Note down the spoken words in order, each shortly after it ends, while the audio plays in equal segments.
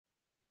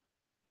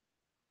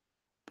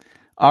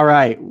All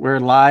right, we're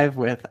live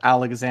with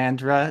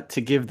Alexandra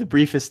to give the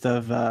briefest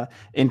of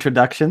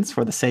introductions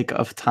for the sake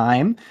of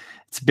time.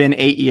 It's been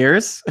 8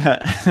 years.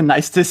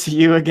 Nice to see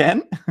you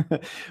again.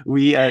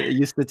 We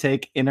used to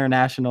take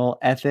international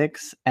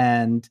ethics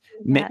and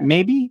Yes.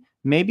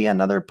 maybe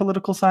another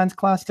political science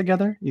class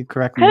together. You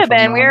correct me Could if have I'm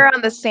been. We wrong. were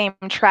on the same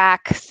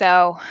track,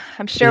 so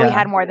I'm sure we Yeah.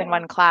 had more than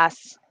one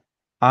class.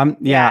 Yeah,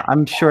 Yeah.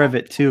 I'm sure of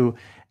it too.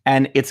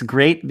 And it's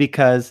great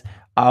because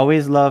I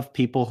always love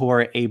people who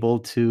are able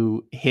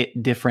to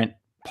hit different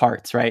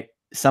parts, right?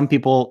 Some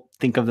people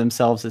think of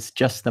themselves as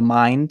just the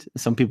mind,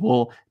 some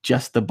people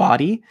just the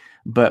body.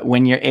 But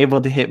when you're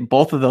able to hit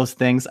both of those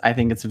things, I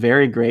think it's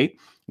very great.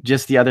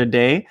 Just the other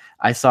day,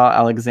 I saw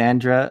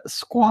Alexandra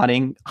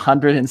squatting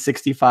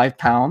 165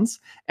 pounds.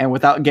 And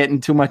without getting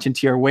too much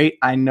into your weight,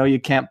 I know you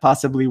can't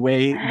possibly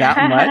weigh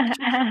that much.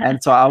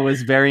 And so I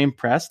was very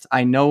impressed.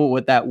 I know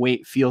what that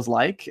weight feels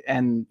like.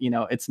 And,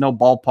 it's no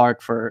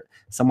ballpark for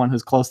someone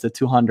who's close to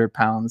 200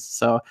 pounds.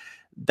 So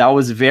that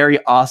was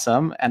very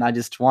awesome. And I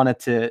just wanted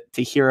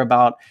to hear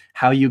about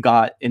how you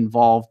got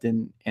involved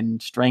in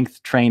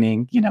strength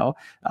training.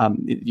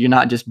 You're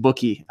not just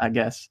bookie, I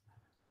guess.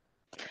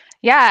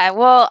 Yeah,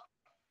 well,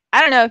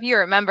 I don't know if you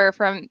remember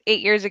from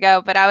 8 years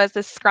ago, but I was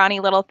this scrawny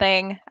little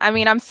thing. I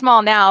mean, I'm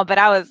small now, but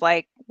I was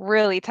like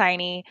really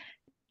tiny,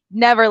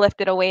 never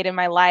lifted a weight in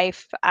my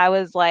life. I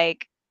was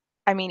like,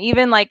 I mean,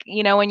 even like,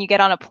 when you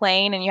get on a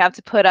plane and you have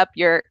to put up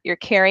your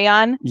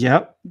carry-on,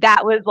 Yep.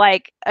 that was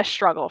like a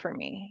struggle for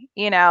me.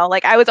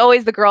 Like I was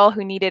always the girl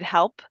who needed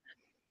help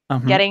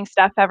Uh-huh. getting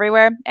stuff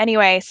everywhere.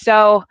 Anyway,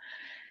 so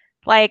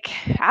like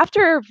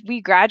after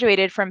we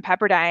graduated from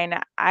Pepperdine,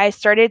 I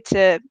started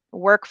to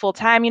work full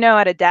time,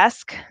 at a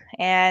desk.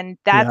 And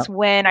that's Yep.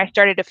 when I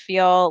started to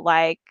feel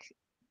like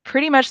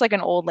pretty much like an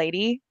old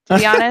lady, to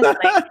be honest.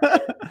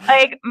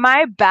 Like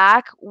my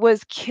back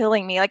was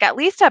killing me. Like at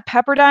least at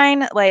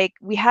Pepperdine, like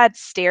we had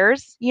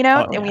stairs,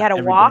 Oh and we yeah, had to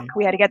every walk, day.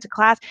 we had to get to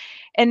class.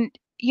 And,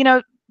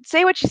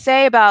 say what you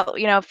say about,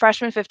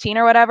 freshman 15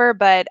 or whatever,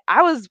 but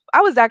I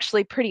was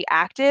actually pretty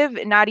active,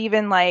 not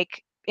even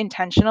like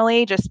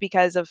intentionally just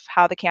because of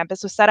how the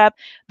campus was set up,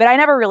 but I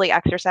never really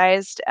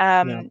exercised.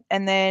 Yeah.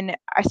 And then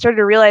I started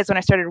to realize when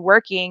I started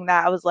working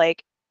that I was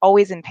like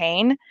always in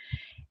pain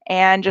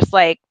and just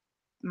like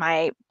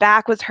my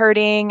back was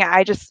hurting.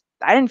 I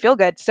didn't feel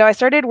good. So I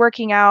started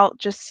working out,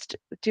 just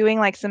doing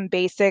like some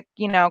basic,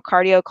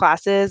 cardio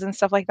classes and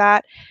stuff like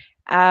that.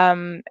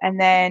 And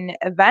then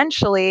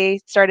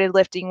eventually started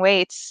lifting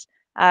weights.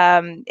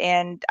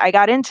 And I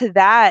got into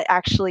that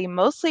actually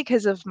mostly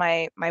because of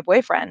my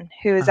boyfriend,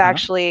 who is Uh-huh.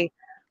 actually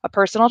a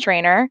personal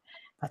trainer.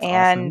 That's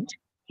And awesome.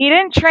 he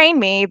didn't train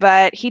me,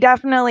 but he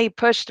definitely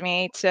pushed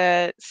me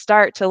to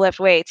start to lift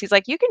weights. He's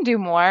like, you can do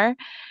more.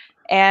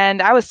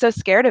 And I was so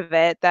scared of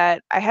it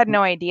that I had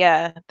no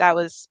idea that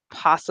was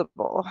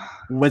possible.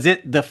 Was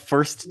it the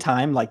first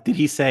time? Like, did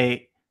he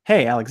say,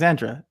 "Hey,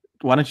 Alexandra,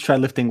 why don't you try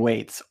lifting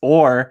weights?"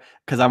 Or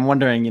because I'm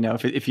wondering,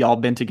 if y'all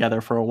been together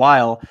for a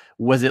while,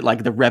 was it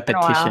like the In a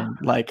while. repetition?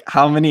 Like,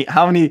 how many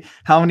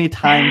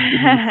times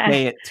did he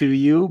say it to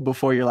you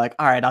before you're like,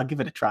 "All right, I'll give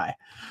it a try."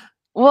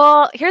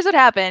 Well, here's what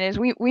happened is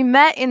we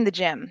met in the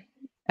gym.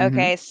 Mm-hmm.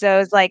 Okay, so it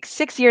was like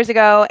 6 years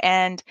ago,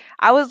 and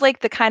I was like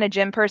the kind of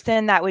gym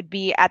person that would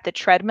be at the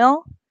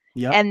treadmill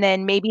Yep. and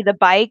then maybe the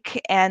bike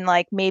and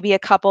like maybe a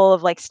couple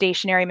of like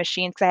stationary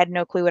machines because I had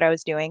no clue what I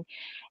was doing.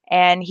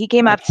 And he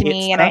came Like up to hit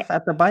me and I stuff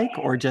at the bike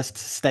or just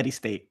steady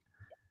state?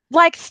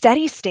 like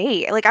steady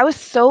state. Like I was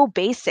so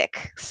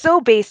basic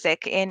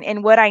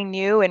in what I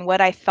knew and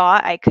what I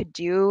thought I could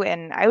do.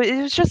 And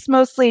it was just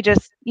mostly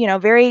just,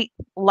 very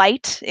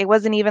light. It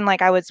wasn't even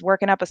like I was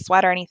working up a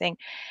sweat or anything.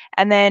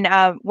 And then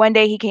one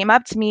day he came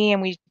up to me and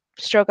we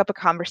struck up a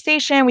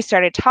conversation. We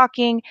started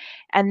talking.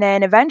 And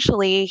then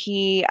eventually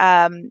he,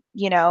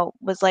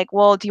 was like,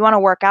 well, do you want to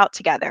work out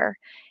together?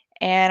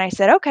 And I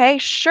said, okay,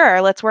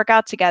 sure, let's work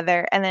out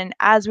together. And then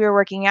as we were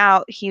working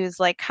out, he was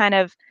like kind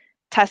of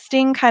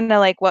testing kind of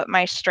like what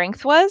my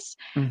strength was.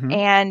 Mm-hmm.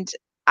 And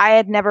I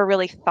had never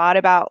really thought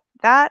about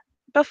that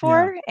Yeah.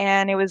 before.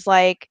 And it was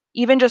like,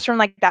 even just from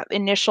like that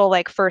initial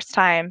like first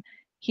time,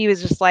 he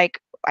was just like,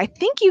 I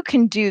think you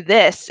can do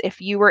this if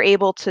you were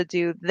able to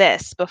do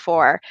this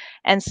before.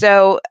 And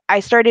so I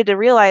started to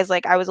realize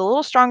like I was a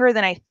little stronger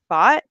than I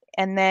thought.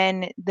 And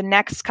then the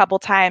next couple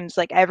times,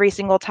 like every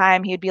single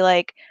time, he'd be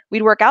like,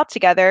 we'd work out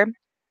together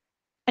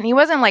and he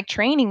wasn't like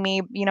training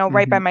me,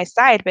 right by Mm-hmm. my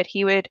side, but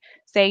he would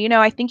say,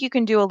 I think you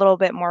can do a little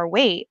bit more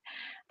weight.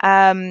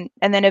 And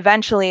then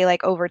eventually,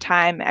 like over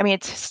time, I mean,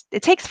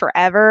 it takes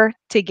forever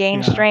to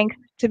gain Yeah. strength,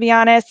 to be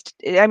honest.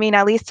 I mean,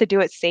 at least to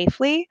do it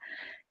safely,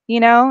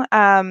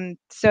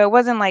 so it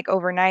wasn't like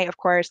overnight, of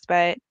course,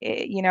 but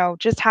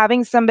just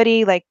having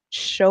somebody like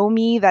show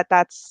me that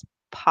that's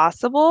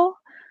possible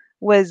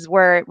was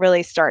where it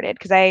really started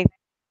because I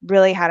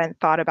really hadn't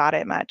thought about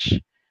it much.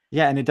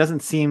 Yeah, and it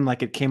doesn't seem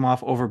like it came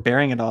off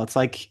overbearing at all. It's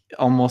like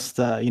almost,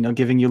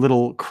 giving you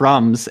little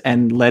crumbs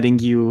and letting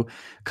you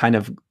kind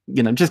of,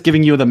 just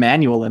giving you the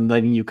manual and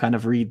letting you kind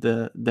of read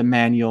the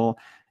manual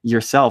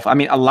yourself. I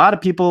mean, a lot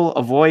of people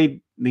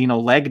avoid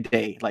leg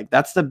day. Like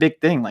that's the big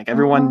thing. Like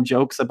everyone Mhm.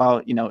 jokes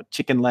about,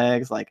 chicken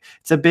legs. Like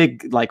it's a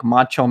big like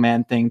macho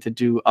man thing to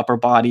do upper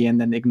body and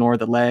then ignore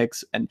the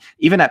legs. And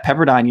even at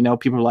Pepperdine,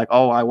 people are like,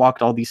 oh, I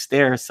walked all these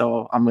stairs,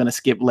 so I'm gonna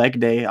skip leg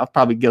day. I was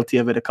probably guilty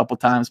of it a couple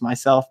times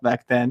myself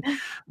back then.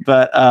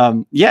 But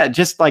yeah,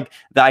 just like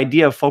the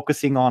idea of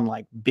focusing on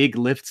like big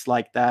lifts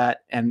like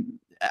that. And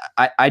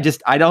I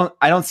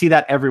don't see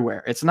that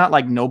everywhere. It's not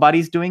like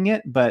nobody's doing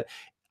it, but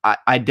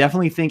I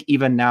definitely think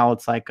even now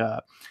it's like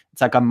a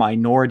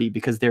minority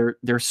because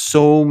there's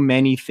so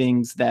many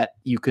things that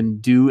you can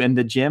do in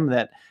the gym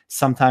that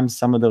sometimes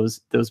some of those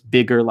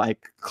bigger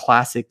like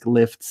classic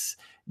lifts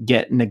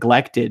get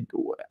neglected.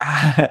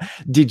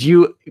 Did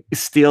you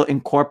still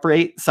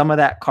incorporate some of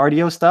that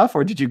cardio stuff,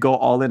 or did you go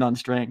all in on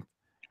strength?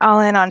 All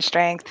in on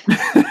strength.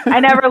 I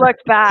never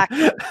looked back.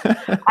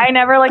 I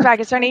never looked back.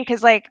 It's funny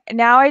because like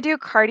now I do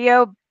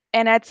cardio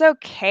and it's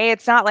okay.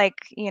 It's not like,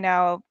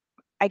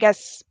 I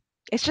guess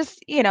it's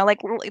just, like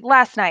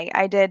last night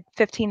I did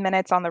 15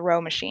 minutes on the row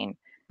machine,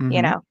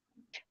 you Hmm. know.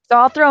 So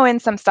I'll throw in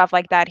some stuff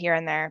like that here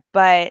and there,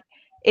 but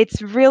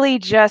it's really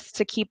just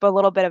to keep a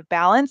little bit of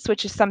balance,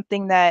 which is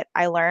something that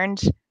I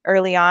learned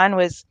early on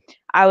was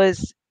I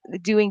was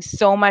doing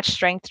so much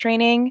strength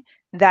training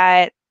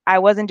that I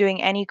wasn't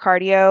doing any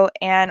cardio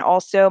and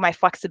also my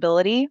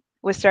flexibility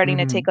was starting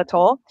to take Hmm. a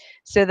toll.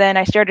 So then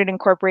I started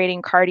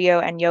incorporating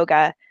cardio and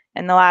yoga.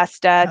 In the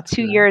last That's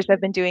two good. years,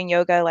 I've been doing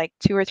yoga like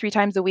 2 or 3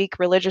 times a week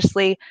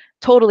religiously.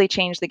 Totally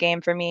changed the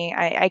game for me.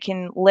 I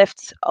can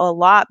lift a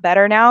lot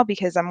better now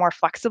because I'm more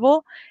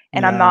flexible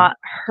and I'm Yeah. not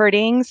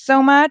hurting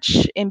so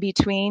much in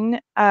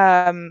between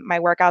my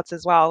workouts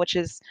as well, which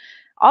is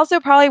also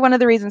probably one of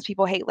the reasons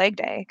people hate leg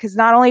day because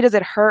not only does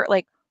it hurt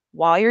like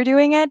while you're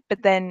doing it,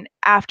 but then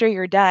after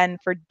you're done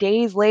for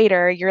days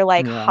later, you're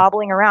like Yeah.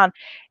 hobbling around.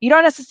 You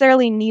don't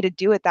necessarily need to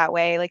do it that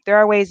way. Like there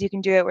are ways you can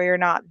do it where you're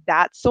not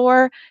that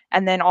sore.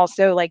 And then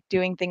also like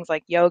doing things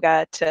like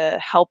yoga to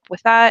help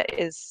with that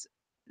is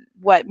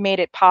what made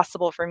it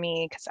possible for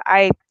me because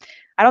I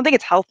don't think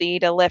it's healthy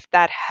to lift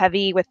that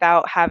heavy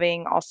without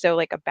having also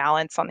like a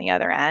balance on the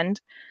other end.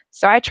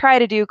 So I try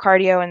to do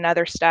cardio and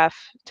other stuff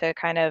to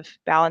kind of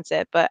balance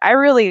it, but I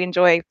really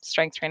enjoy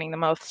strength training the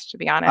most, to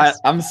be honest.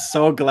 I'm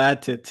so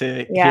glad to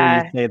hear you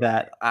Yeah. say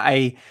that.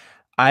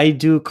 I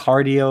do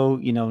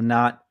cardio,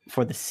 not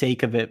for the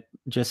sake of it,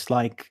 just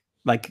like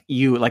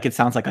you, like it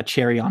sounds like a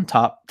cherry on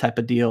top type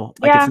of deal.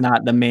 Like it's Yeah.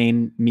 not the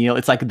main meal.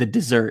 It's like the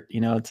dessert,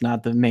 it's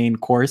not the main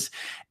course.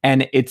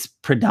 And it's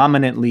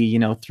predominantly,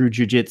 through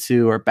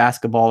jujitsu or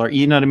basketball or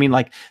you know what I mean?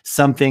 Like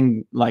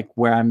something like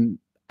where I'm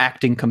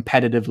acting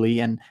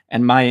competitively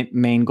and my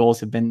main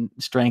goals have been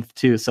strength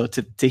too. So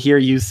to hear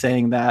you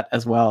saying that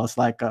as well is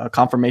like a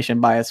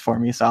confirmation bias for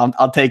me. So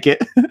I'll take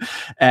it.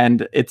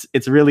 And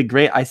it's really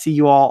great. I see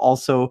you all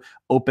also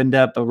opened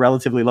up a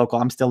relatively local,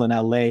 I'm still in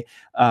LA,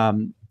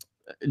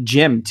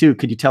 gym too.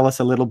 Could you tell us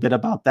a little bit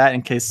about that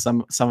in case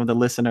some of the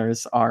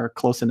listeners are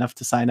close enough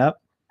to sign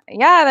up?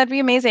 Yeah, that'd be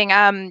amazing.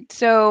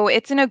 So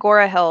it's in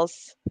Agora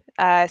Hills.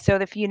 So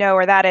if you know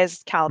where that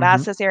is, Hmm.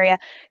 Calabasas area,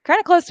 kind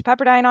of close to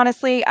Pepperdine,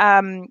 honestly.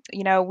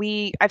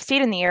 I've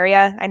stayed in the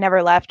area. I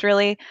never left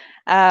really.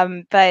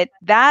 But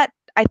that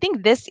I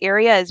think this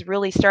area is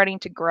really starting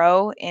to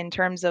grow in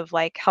terms of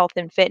like health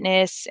and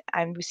fitness.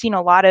 We've seen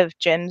a lot of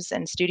gyms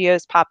and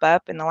studios pop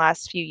up in the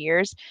last few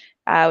years,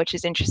 which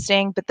is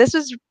interesting. But this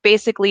was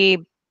basically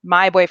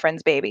my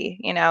boyfriend's baby.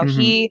 Hmm.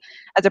 He,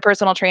 as a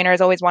personal trainer,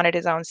 has always wanted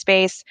his own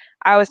space.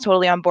 I was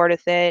totally on board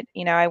with it.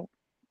 I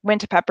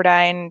went to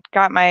Pepperdine,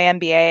 got my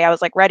MBA. I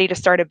was like ready to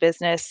start a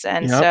business.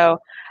 And Yep. so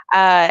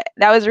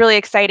that was really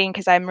exciting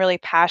because I'm really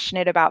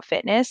passionate about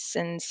fitness.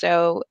 And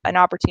so an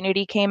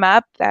opportunity came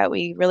up that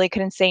we really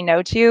couldn't say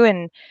no to.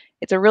 And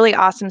it's a really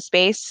awesome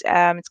space.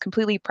 It's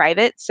completely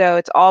private. So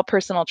it's all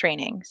personal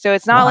training. So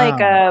it's not like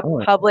Wow. a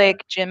Cool.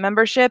 public gym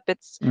membership.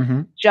 It's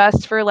Hmm.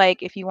 just for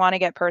like if you want to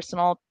get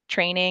personal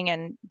training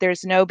and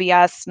there's no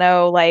BS,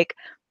 no like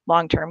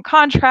long-term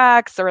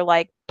contracts or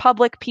like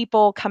public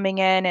people coming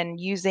in and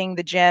using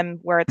the gym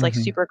where it's like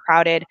Hmm. super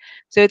crowded.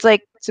 So it's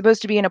like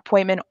supposed to be an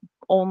appointment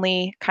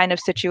only kind of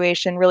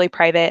situation, really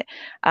private.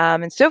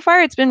 And so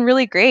far it's been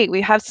really great.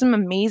 We have some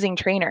amazing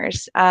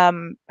trainers. I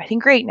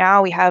think right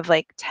now we have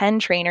like 10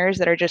 trainers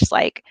that are just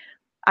like,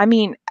 I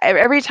mean,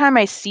 every time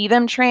I see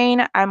them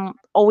train, I'm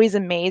always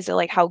amazed at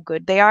like how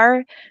good they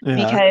are Yeah.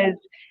 because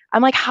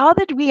I'm like, how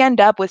did we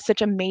end up with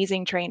such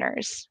amazing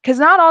trainers? Because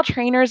not all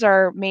trainers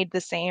are made the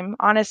same,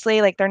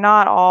 honestly. Like they're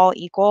not all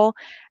equal.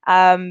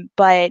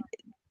 But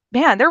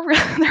man, they're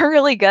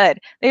really good.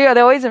 They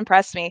always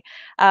impress me.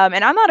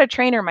 And I'm not a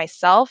trainer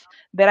myself,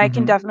 but I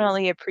can Hmm.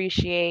 definitely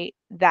appreciate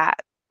that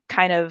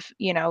kind of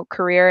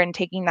career and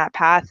taking that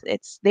path.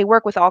 They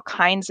work with all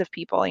kinds of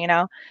people.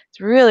 It's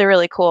really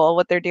really cool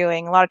what they're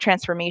doing. A lot of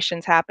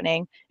transformations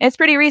happening. And it's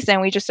pretty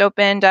recent. We just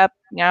opened up.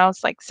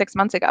 It's like 6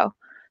 months ago.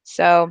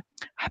 So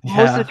most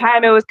of Yeah. the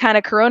time it was kind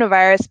of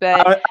coronavirus,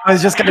 but I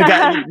was just gonna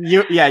get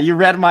you. Yeah, you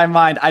read my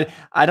mind.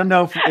 I don't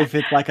know if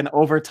it's like an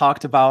over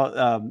talked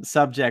about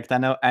subject.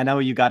 I know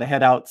you got to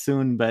head out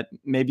soon, but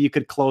maybe you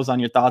could close on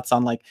your thoughts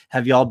on like,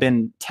 have y'all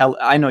been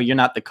I know you're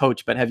not the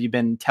coach, but have you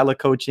been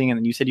telecoaching?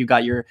 And you said you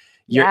got your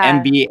yeah.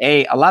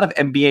 MBA. A lot of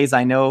MBAs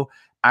I know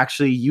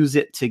actually use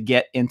it to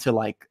get into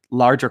like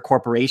larger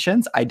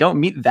corporations. I don't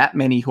meet that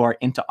many who are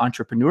into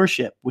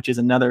entrepreneurship, which is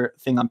another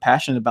thing I'm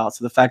passionate about.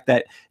 So the fact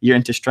that you're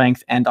into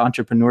strength and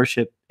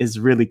entrepreneurship is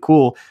really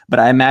cool. But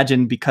I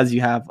imagine because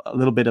you have a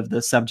little bit of the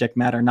subject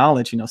matter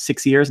knowledge,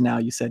 6 years now,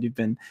 you said you've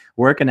been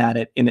working at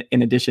it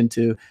in addition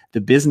to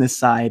the business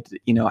side,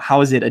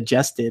 how is it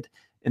adjusted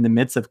in the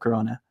midst of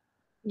Corona?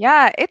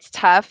 Yeah, it's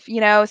tough,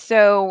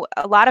 so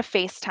a lot of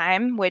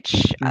FaceTime,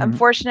 which Hmm.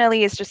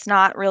 unfortunately is just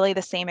not really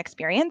the same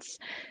experience.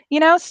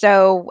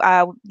 So,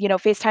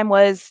 FaceTime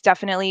was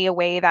definitely a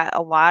way that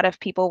a lot of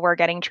people were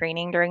getting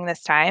training during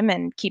this time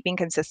and keeping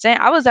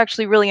consistent. I was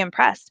actually really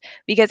impressed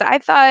because I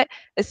thought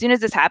as soon as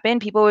this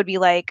happened, people would be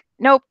like,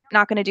 nope,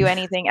 not going to do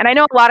anything. And I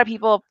know a lot of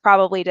people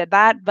probably did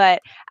that,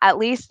 but at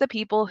least the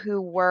people who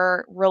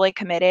were really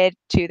committed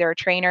to their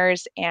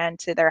trainers and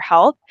to their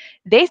health,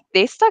 they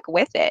stuck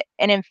with it.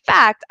 And in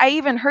fact, I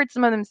even heard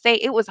some of them say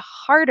it was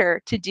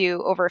harder to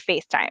do over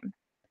FaceTime.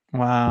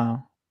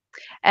 Wow.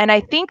 And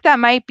I think that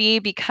might be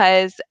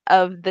because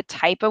of the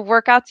type of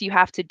workouts you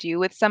have to do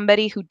with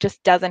somebody who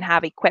just doesn't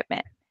have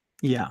equipment.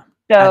 Yeah.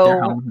 At their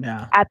So home.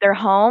 Yeah. at their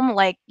home,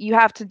 like you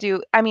have to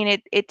do, I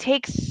mean, it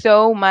takes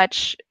so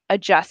much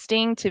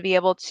adjusting to be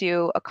able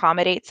to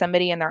accommodate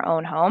somebody in their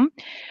own home.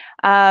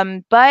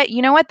 But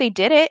you know what? They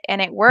did it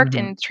and it worked, Hmm.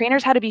 and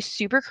trainers had to be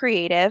super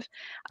creative.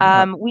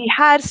 Yep. We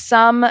had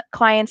some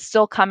clients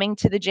still coming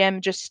to the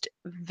gym just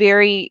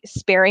very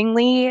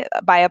sparingly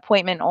by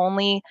appointment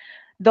only.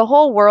 The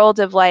whole world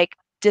of like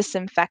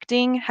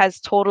disinfecting has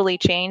totally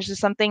changed. It's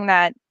something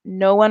that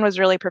no one was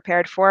really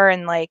prepared for,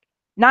 and like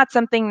not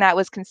something that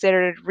was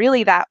considered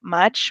really that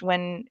much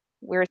when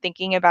we were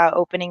thinking about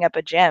opening up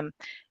a gym.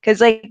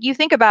 Because like you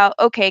think about,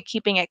 okay,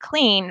 keeping it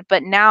clean,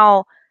 but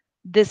now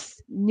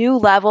this new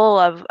level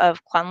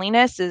of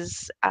cleanliness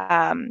is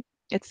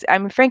it's, I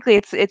mean, frankly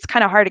it's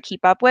kind of hard to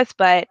keep up with,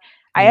 but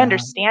I Yeah.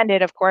 understand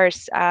it, of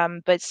course.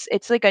 But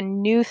it's like a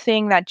new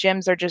thing that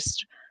gyms are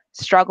just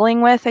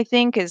struggling with, I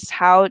think, is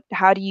how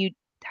do you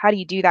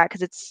do that,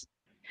 because it's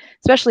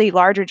especially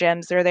larger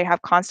gyms where they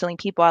have constantly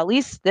people. At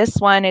least this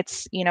one,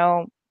 it's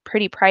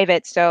pretty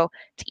private, so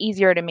it's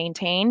easier to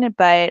maintain.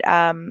 But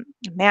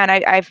man,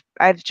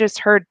 I've just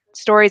heard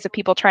stories of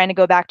people trying to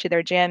go back to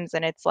their gyms,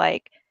 and it's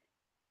like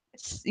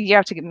you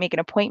have to make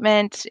an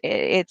appointment.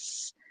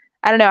 It's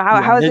I don't know how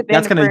Yeah. has it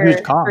That's been going to huge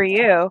for cost.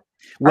 you?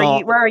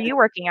 Well, Where are you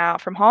working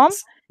out from home?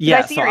 Because I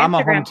yeah. see So your I'm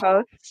a Instagram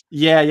posts.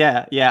 Yeah,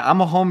 yeah, yeah. I'm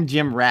a home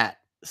gym rat.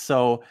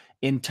 So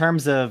in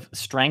terms of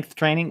strength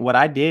training, what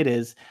I did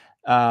is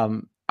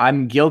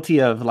I'm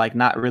guilty of like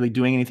not really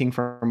doing anything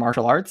for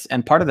martial arts.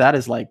 And part of that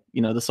is like,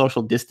 the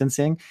social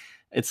distancing.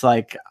 It's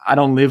like I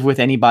don't live with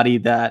anybody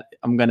that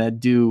I'm gonna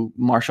do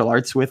martial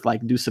arts with,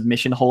 like do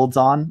submission holds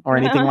on or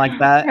anything like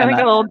that. You're And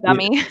like a little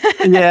dummy.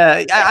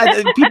 yeah,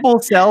 people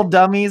sell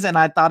dummies, and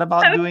I thought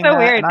about That's doing so that.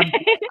 weird. And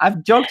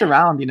I've joked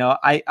around.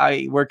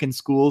 I work in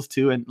schools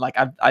too, and like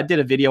I did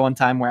a video one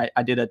time where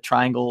I did a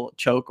triangle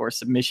choke or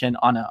submission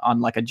on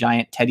like a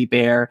giant teddy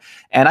bear,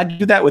 and I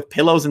do that with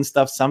pillows and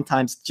stuff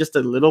sometimes, just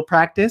a little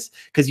practice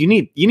because you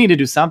need to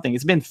do something.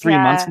 It's been 3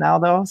 months Yeah. now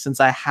though since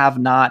I have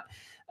not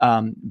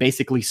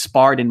basically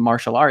sparred in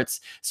martial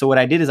arts. So what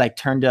I did is I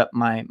turned up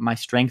my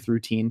strength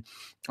routine.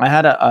 I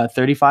had a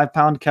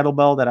 35-pound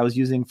kettlebell that I was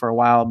using for a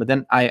while, but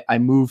then I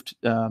moved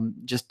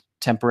just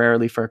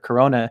temporarily for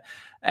Corona.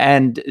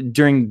 And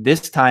during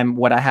this time,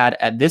 what I had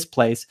at this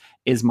place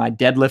is my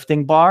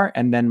deadlifting bar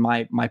and then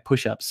my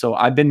push-ups. So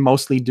I've been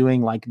mostly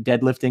doing like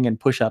deadlifting and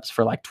push-ups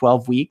for like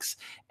 12 weeks.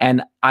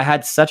 And I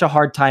had such a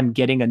hard time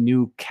getting a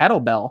new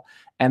kettlebell.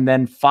 And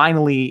then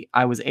finally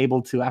I was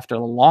able to, after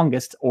the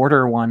longest,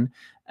 order one.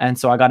 And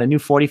so I got a new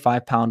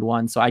 45-pound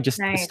one. So I just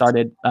Nice.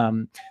 started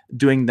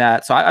doing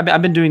that. So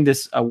I've been doing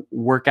this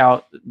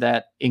workout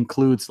that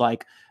includes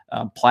like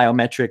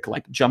plyometric,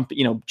 like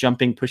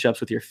jumping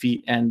push-ups with your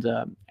feet and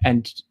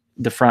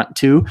the front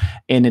too,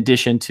 in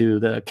addition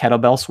to the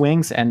kettlebell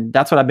swings. And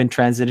that's what I've been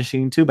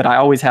transitioning to. But I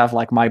always have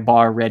like my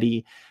bar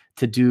ready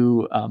to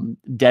do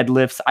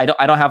deadlifts. I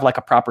don't have like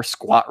a proper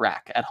squat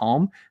rack at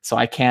home, so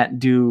I can't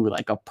do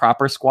like a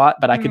proper squat,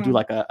 but I could do Mm.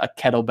 like a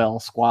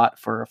kettlebell squat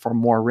for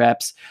more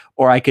reps,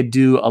 or I could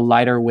do a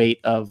lighter weight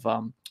of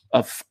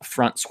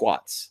front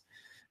squats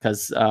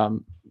because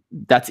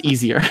that's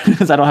easier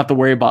because I don't have to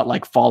worry about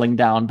like falling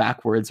down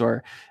backwards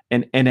or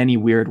in any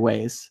weird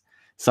ways.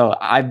 So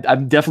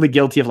I'm definitely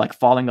guilty of like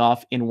falling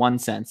off in one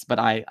sense, but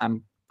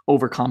I'm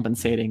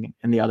overcompensating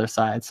in the other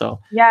side. So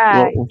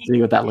Yeah, we'll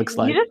see what that looks you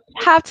like. just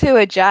have to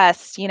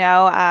adjust.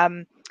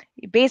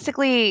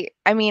 Basically,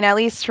 I mean, at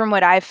least from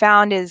what I've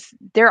found is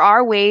there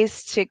are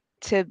ways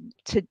to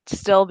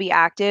still be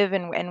active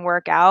and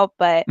work out,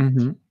 but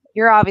Hmm.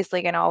 you're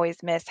obviously going to always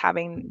miss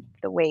having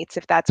the weights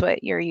if that's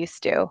what you're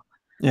used to.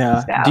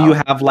 Yeah. Do you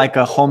So have like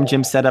a home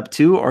gym setup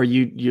too, or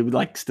you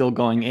like still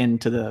going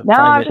into the no,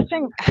 I've private? just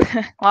been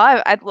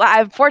well,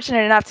 I'm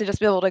fortunate enough to just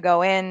be able to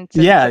go in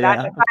Yeah, to that.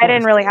 yeah, of I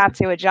didn't course. really have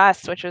to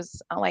adjust, which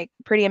was like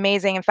pretty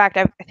amazing. In fact,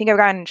 I think I've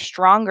gotten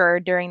stronger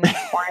during this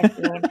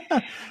quarantine,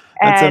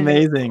 That's and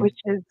amazing.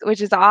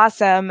 which is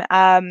awesome.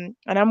 And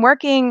I'm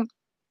working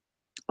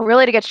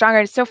really to get stronger.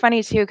 It's so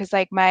funny too, because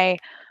like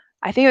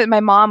I think my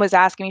mom was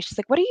asking me, she's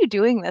like, "What are you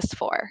doing this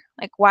for?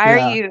 Like,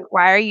 Yeah.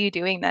 why are you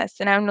doing this?"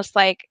 And I'm just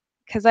like,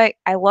 "Because I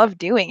love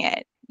doing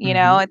it. You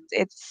know, Hmm.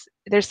 it's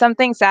there's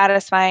something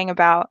satisfying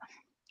about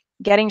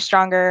getting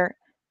stronger,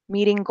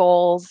 meeting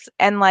goals.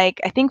 And like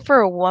I think for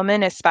a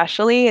woman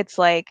especially, it's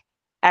like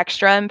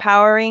extra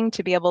empowering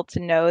to be able to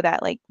know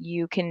that like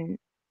you can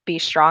be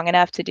strong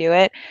enough to do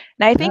it.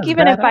 And I think That's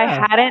even if I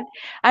badass. hadn't,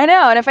 I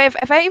know, and if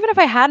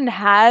I hadn't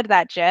had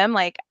that gym,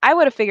 like I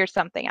would have figured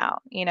something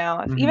out, you know.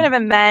 If even Hmm.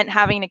 if it meant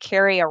having to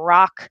carry a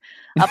rock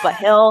up a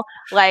hill,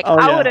 like Oh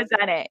I would yeah. have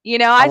done it. You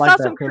know, I I like saw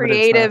that some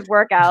primitive stuff. creative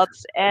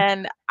workouts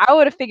and I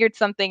would have figured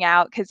something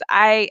out because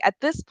I, at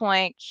this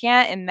point,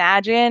 can't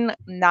imagine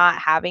not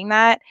having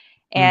that.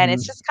 And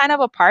it's Hmm. just kind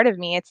of a part of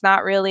me. It's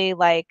not really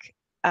like,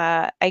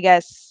 I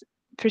guess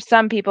for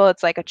some people,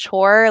 it's like a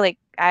chore. Like,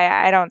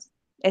 I don't,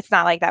 it's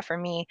not like that for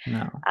me.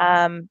 No.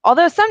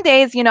 Although some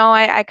days, you know,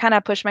 I kind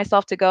of push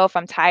myself to go if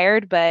I'm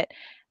tired, but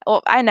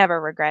well, I never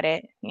regret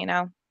it, you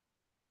know?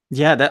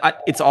 Yeah,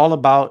 it's all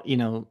about,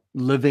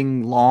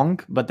 living long,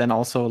 but then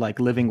also like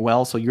living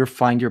well. So you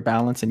find your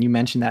balance. And you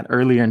mentioned that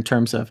earlier in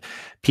terms of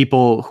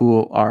people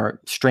who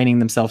are straining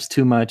themselves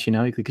too much,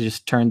 you could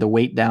just turn the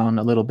weight down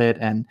a little bit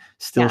and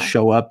still Yeah.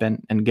 show up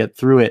and get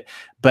through it.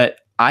 But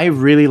I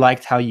really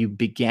liked how you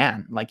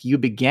began. Like you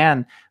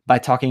began by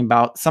talking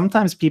about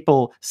sometimes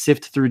people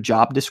sift through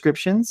job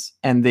descriptions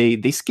and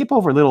they skip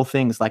over little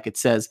things like it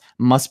says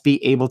must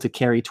be able to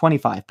carry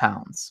 25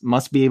 pounds,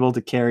 must be able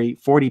to carry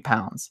 40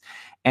 pounds.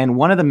 And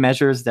one of the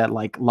measures that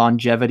like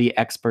longevity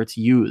experts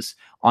use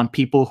on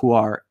people who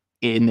are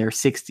in their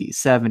 60s,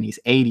 70s,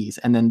 80s,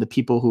 and then the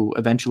people who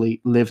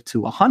eventually live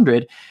to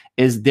 100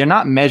 is they're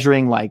not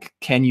measuring like,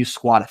 can you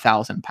squat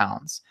 1,000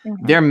 pounds? Hmm.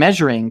 They're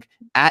measuring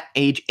at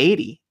age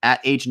 80,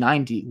 at age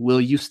 90,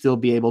 will you still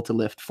be able to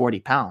lift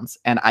 40 pounds?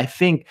 And I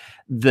think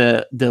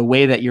the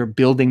way that you're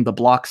building the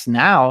blocks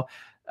now,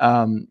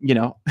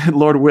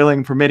 Lord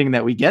willing, permitting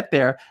that we get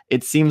there,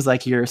 it seems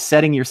like you're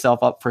setting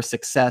yourself up for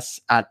success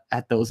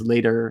at those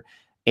later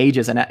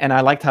ages. And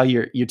I liked how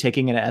you're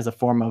taking it as a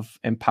form of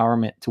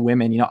empowerment to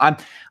women.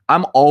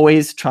 I'm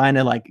always trying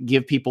to like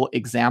give people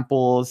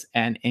examples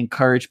and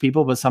encourage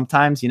people, but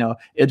sometimes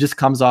it just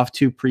comes off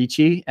too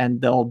preachy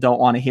and they'll don't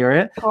want to hear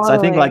it. So I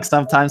think like Totally.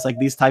 sometimes like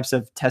these types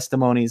of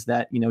testimonies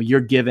that you're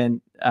given,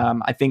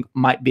 I think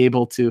might be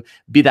able to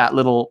be that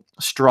little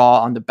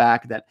straw on the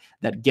back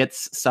that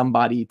gets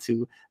somebody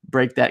to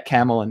break that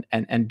camel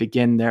and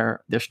begin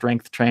their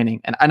strength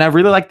training. And I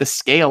really like the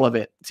scale of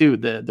it too.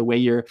 The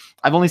way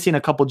I've only seen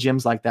a couple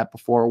gyms like that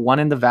before, one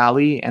in the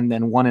Valley and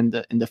then one in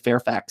the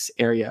Fairfax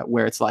area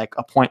where it's like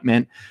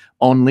appointment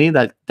only.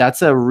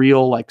 That's a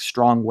real like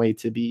strong way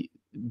to be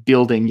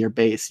building your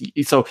base.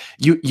 So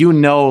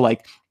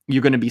like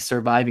you're going to be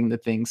surviving the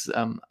things.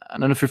 I don't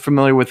know if you're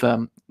familiar with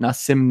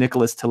Nassim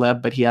Nicholas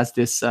Taleb, but he has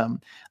this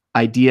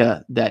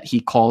idea that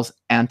he calls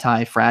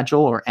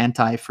anti-fragile or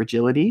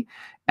anti-fragility.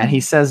 And he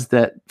Hmm. says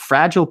that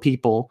fragile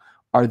people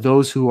are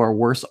those who are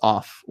worse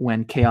off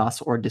when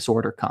chaos or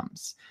disorder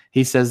comes.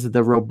 He says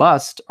the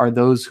robust are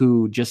those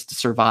who just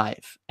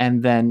survive.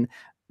 And then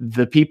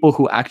the people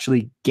who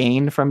actually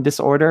gain from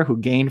disorder, who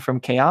gain from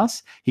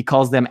chaos, he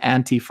calls them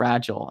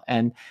anti-fragile.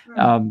 And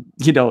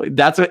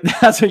that's what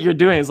that's what you're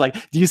doing. Is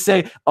like, do you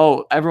say,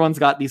 "Oh, everyone's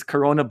got these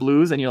Corona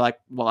blues," and you're like,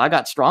 "Well, I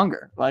got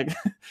stronger." Like,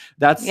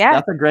 that's Yeah.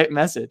 that's a great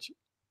message.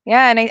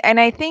 Yeah, and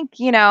I think,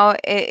 you know,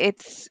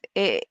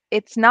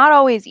 it's not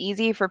always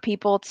easy for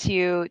people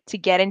to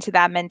get into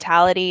that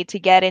mentality, to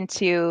get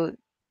into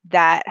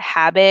that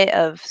habit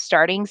of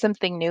starting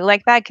something new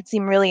like that. It could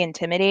seem really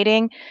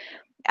intimidating.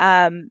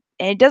 And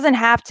it doesn't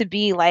have to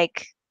be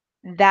like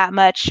that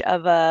much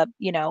of a,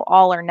 you know,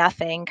 all or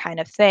nothing kind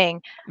of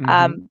thing.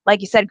 Hmm.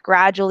 Like you said,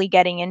 gradually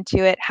getting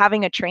into it,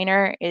 having a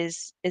trainer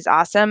is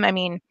awesome. I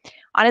mean,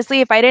 honestly,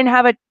 if I didn't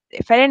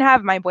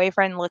have my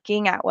boyfriend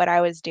looking at what I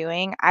was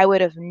doing, I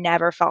would have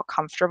never felt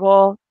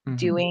comfortable Hmm.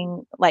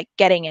 doing like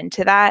getting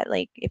into that.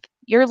 Like if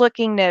you're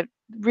looking to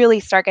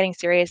really start getting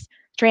serious,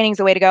 training's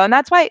the way to go. And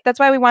that's why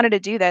we wanted to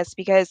do this,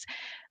 because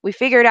we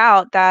figured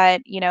out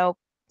that, you know,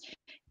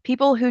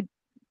 people who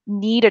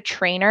need a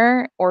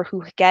trainer or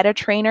who get a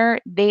trainer,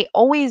 they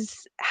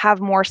always have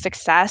more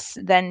success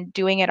than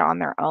doing it on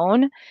their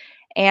own.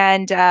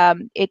 And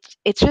it's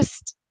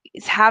just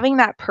it's having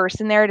that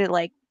person there to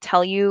like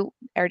tell you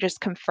or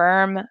just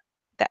confirm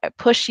that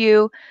push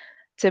you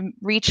to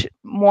reach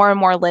more and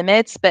more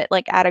limits, but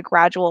like at a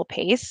gradual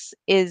pace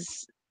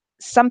is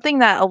something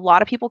that a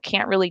lot of people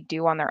can't really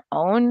do on their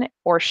own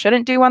or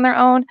shouldn't do on their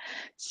own.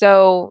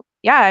 So,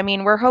 yeah, I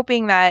mean, we're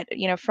hoping that,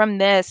 you know, from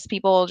this,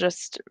 people will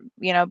just,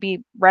 you know,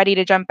 be ready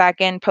to jump back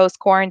in post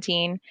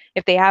quarantine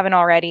if they haven't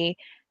already,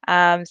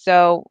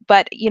 So,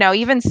 but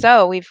even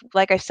so,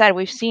 like I said,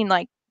 we've seen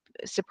like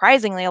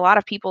surprisingly a lot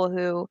of people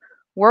who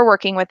were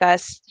working with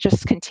us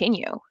just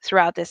continue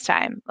throughout this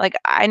time. Like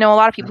I know a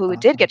lot of people That's who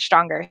did awesome. get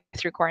stronger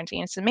through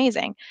quarantine. It's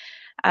amazing.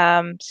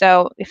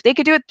 So if they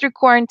could do it through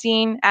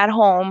quarantine at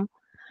home,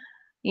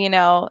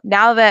 now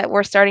that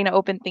we're starting to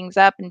open things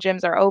up and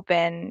gyms are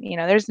open,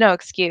 there's no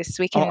excuse.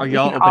 We Oh, can are we can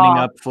y'all opening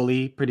all up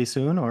fully pretty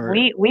soon, or?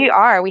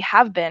 we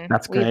have been.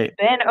 That's We've great.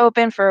 been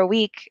open for a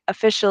week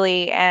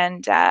officially,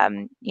 and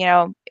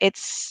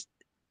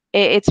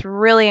it's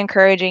really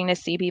encouraging to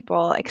see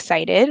people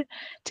excited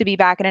to be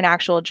back in an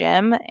actual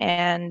gym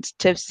and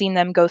to have seen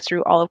them go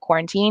through all of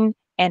quarantine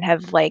and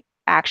have like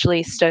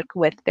actually stuck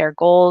with their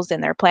goals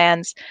and their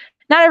plans.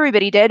 Not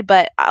everybody did,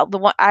 but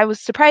I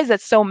was surprised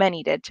that so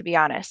many did, to be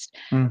honest.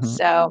 Mhm.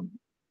 So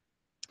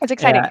it's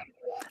exciting. Yeah.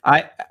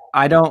 I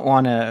I don't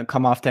wanna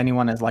come off to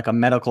anyone as, like, a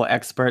medical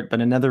expert,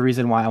 but another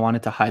reason why I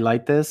wanted to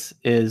highlight this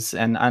is,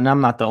 and I'm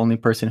not the only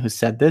person who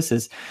said this,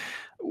 is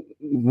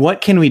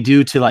what can we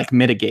do to like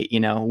mitigate?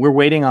 We're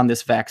waiting on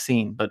this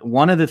vaccine, but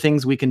one of the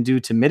things we can do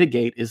to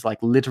mitigate is like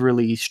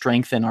literally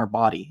strengthen our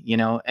body.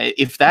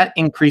 If that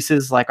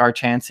increases like our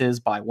chances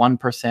by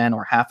 1%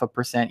 or half a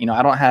percent,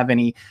 I don't have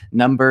any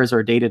numbers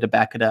or data to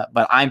back it up,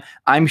 but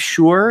I'm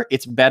sure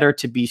it's better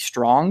to be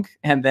strong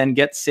and then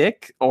get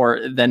sick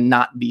or than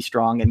not be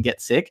strong and get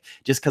sick,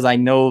 just because I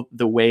know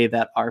the way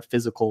that our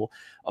physical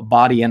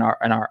body and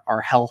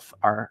our health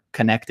are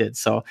connected.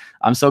 So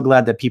I'm so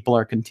glad that people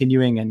are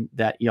continuing and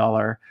that y'all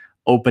are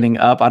opening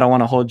up. I don't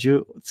want to hold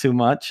you too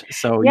much.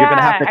 So you're going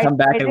to have Yeah, to come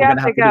back I and do we're going have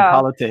to to have to do go.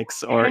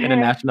 politics or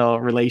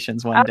international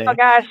relations one Oh day.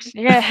 gosh,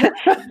 yeah,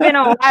 it's been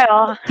a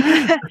while.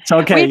 It's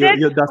okay. We You did.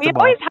 you dust We the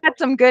always ball. had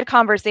some good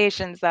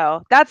conversations,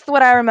 though. That's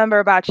what I remember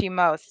about you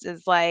most.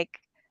 Is like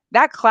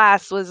that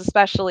class was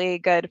especially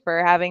good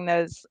for having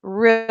those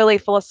really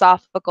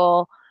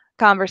philosophical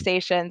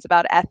conversations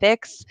about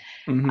ethics.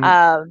 Hmm.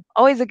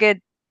 Always a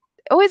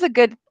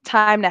good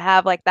time to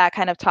have like that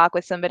kind of talk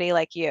with somebody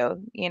like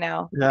you.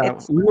 Yeah,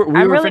 It's. we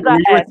I'm were really were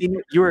you a glad.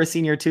 senior? You were a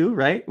senior too,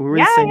 right? We were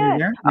Yeah, the same yeah.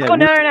 year. Yeah, Oh, we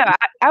no, were no, no.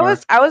 I or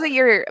was I was a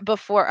year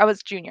before. I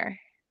was junior,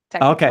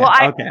 technically. Well, okay,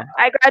 I okay,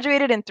 I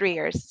graduated in 3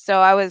 years, so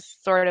I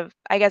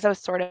guess I was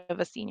sort of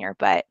a senior,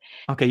 but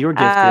okay. You were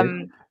gifted.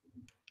 um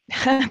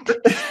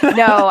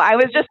no, I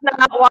was just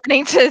not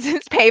wanting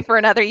to pay for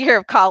another year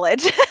of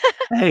college.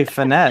 Hey,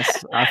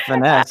 finesse.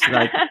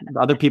 Like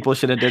other people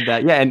should have did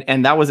that. Yeah,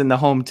 and that was in the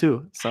home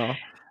too. So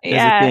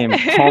there's a Yeah. theme.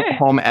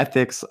 Home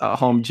ethics,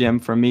 home gym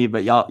for me,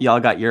 but y'all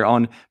got your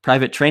own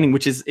private training,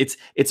 which is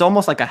it's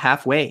almost like a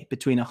halfway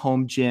between a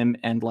home gym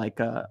and like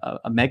a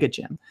mega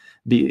gym.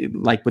 Be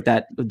like with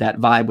that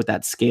vibe, with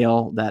that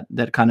scale,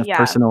 that kind of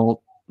Yeah,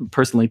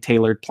 personally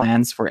tailored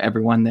plans for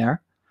everyone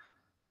there.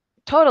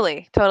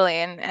 totally, totally.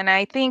 And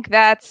I think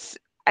that's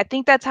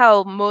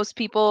how most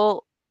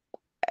people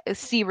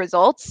see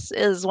results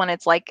is when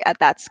it's like at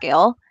that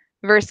scale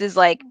versus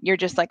like you're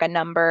just like a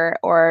number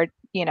or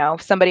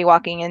somebody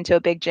walking into a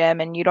big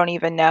gym and you don't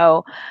even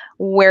know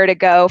where to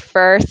go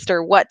first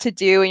or what to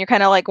do and you're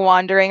kind of like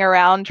wandering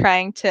around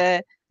trying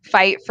to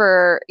fight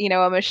for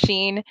a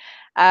machine.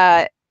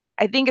 I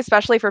think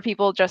especially for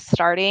people just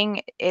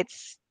starting,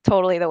 it's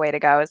totally the way to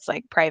go. It's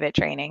like private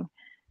training.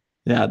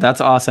 Yeah, that's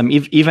awesome.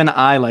 Even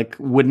I like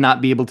would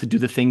not be able to do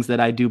the things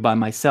that I do by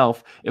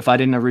myself if I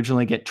didn't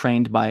originally get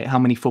trained by how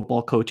many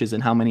football coaches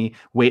and how many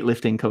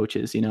weightlifting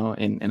coaches,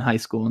 in high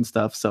school and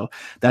stuff. So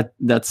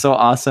that's so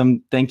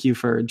awesome. Thank you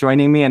for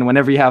joining me. And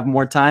whenever you have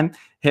more time,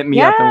 hit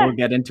me up and Yeah, we'll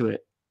get into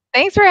it.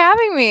 thanks for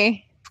having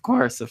me. Of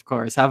course, of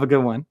course. Have a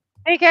good one.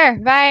 Take care.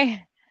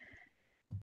 Bye.